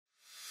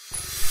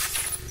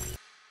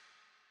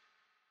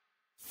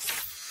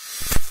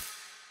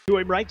to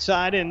him right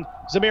side, and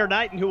Zamir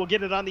Knighton, who will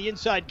get it on the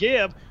inside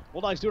give.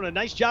 Bulldogs doing a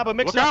nice job of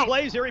mixing up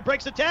plays here. He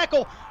breaks the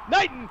tackle.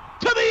 Knighton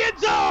to the end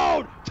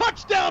zone.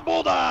 Touchdown,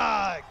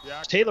 Bulldogs!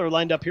 Yeah. Taylor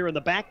lined up here in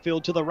the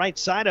backfield to the right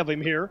side of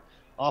him here.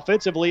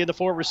 Offensively in the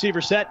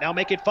 4-receiver set. Now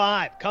make it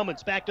 5.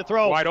 Cummins back to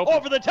throw. Wide open.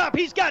 Over the top.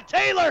 He's got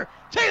Taylor.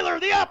 Taylor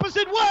the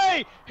opposite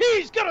way.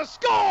 He's going to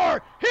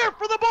score here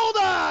for the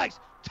Bulldogs.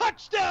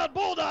 Touchdown,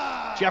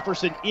 Bulldogs!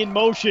 Jefferson in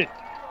motion.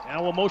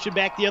 Now we'll motion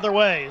back the other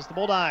way as the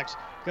Bulldogs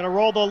going to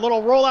roll the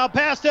little rollout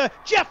pass to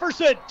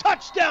Jefferson.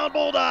 Touchdown,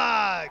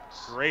 Bulldogs!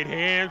 Great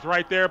hands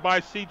right there by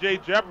C.J.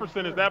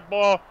 Jefferson as that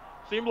ball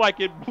seemed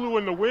like it blew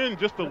in the wind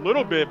just a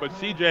little bit, but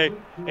C.J.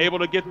 able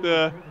to get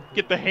the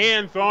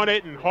hands on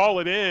it and haul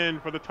it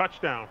in for the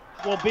touchdown.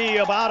 Will be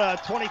about a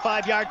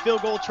 25-yard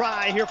field goal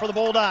try here for the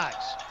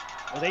Bulldogs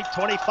with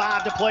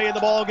 8:25 to play in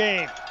the ball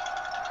game.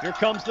 Here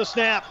comes the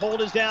snap.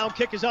 Hold is down.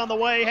 Kick is on the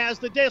way. Has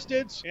the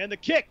distance, and the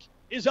kick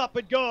is up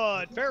and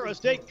good. Ferris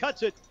State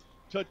cuts it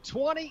to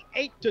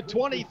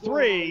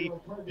 28-23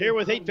 here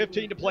with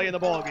 8:15 to play in the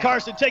ballgame.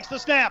 Carson takes the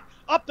snap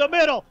up the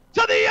middle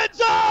to the end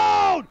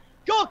zone.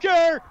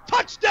 Gulker,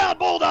 touchdown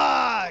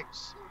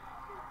Bulldogs!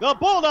 The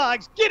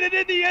Bulldogs get it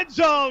in the end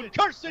zone.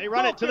 Carson, they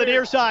run it to the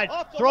near side.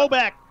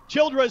 Throwback.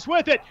 Childress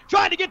with it,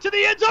 trying to get to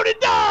the end zone.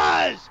 It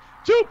does.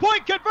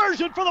 2-point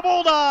conversion for the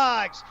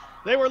Bulldogs.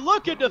 They were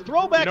looking to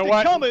throw back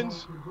to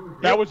Cummins.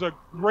 That was a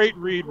great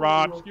read,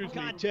 Rob. Excuse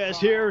me. Contest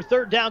here.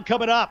 3rd down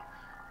coming up.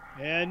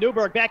 And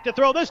Newberg back to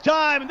throw this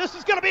time, and this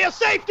is going to be a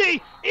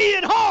safety.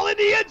 Ian Hall in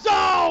the end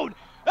zone.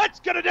 That's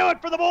going to do it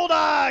for the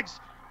Bulldogs.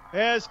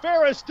 As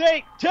Ferris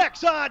State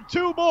tacks on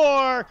 2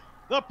 more.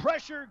 The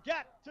pressure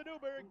got to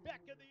Newberg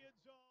back in the end zone.